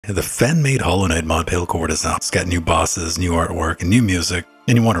The fan-made Hollow Knight mod Pale Chord is out. It's got new bosses, new artwork, and new music,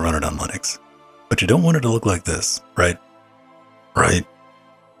 and you want to run it on Linux. But you don't want it to look like this, right? Right.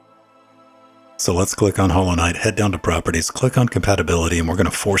 So let's click on Hollow Knight, head down to Properties, click on Compatibility, and we're going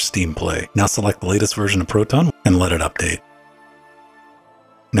to force Steam Play. Now select the latest version of Proton and let it update.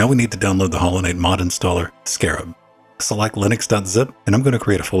 Now we need to download the Hollow Knight mod installer, Scarab. Select linux.zip, and I'm going to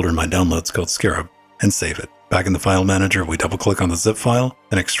create a folder in my downloads called Scarab, and save it. Back in the file manager, we double-click on the zip file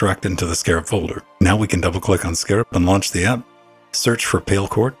and extract into the Scarab folder. Now we can double-click on Scarab and launch the app, search for Pale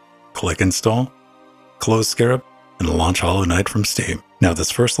Chord, click Install, close Scarab, and launch Hollow Knight from Steam. Now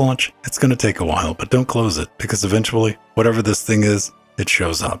this first launch, it's going to take a while, but don't close it, because eventually, whatever this thing is, it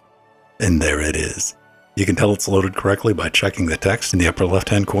shows up. And there it is. You can tell it's loaded correctly by checking the text in the upper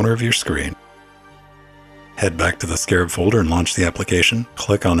left-hand corner of your screen. Head back to the Scarab folder and launch the application,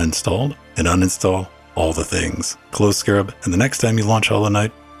 click on Installed, and uninstall all the things. Close Scarab, and the next time you launch Hollow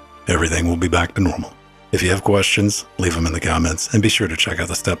Knight, everything will be back to normal. If you have questions, leave them in the comments, and be sure to check out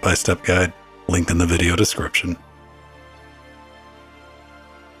the step-by-step guide linked in the video description.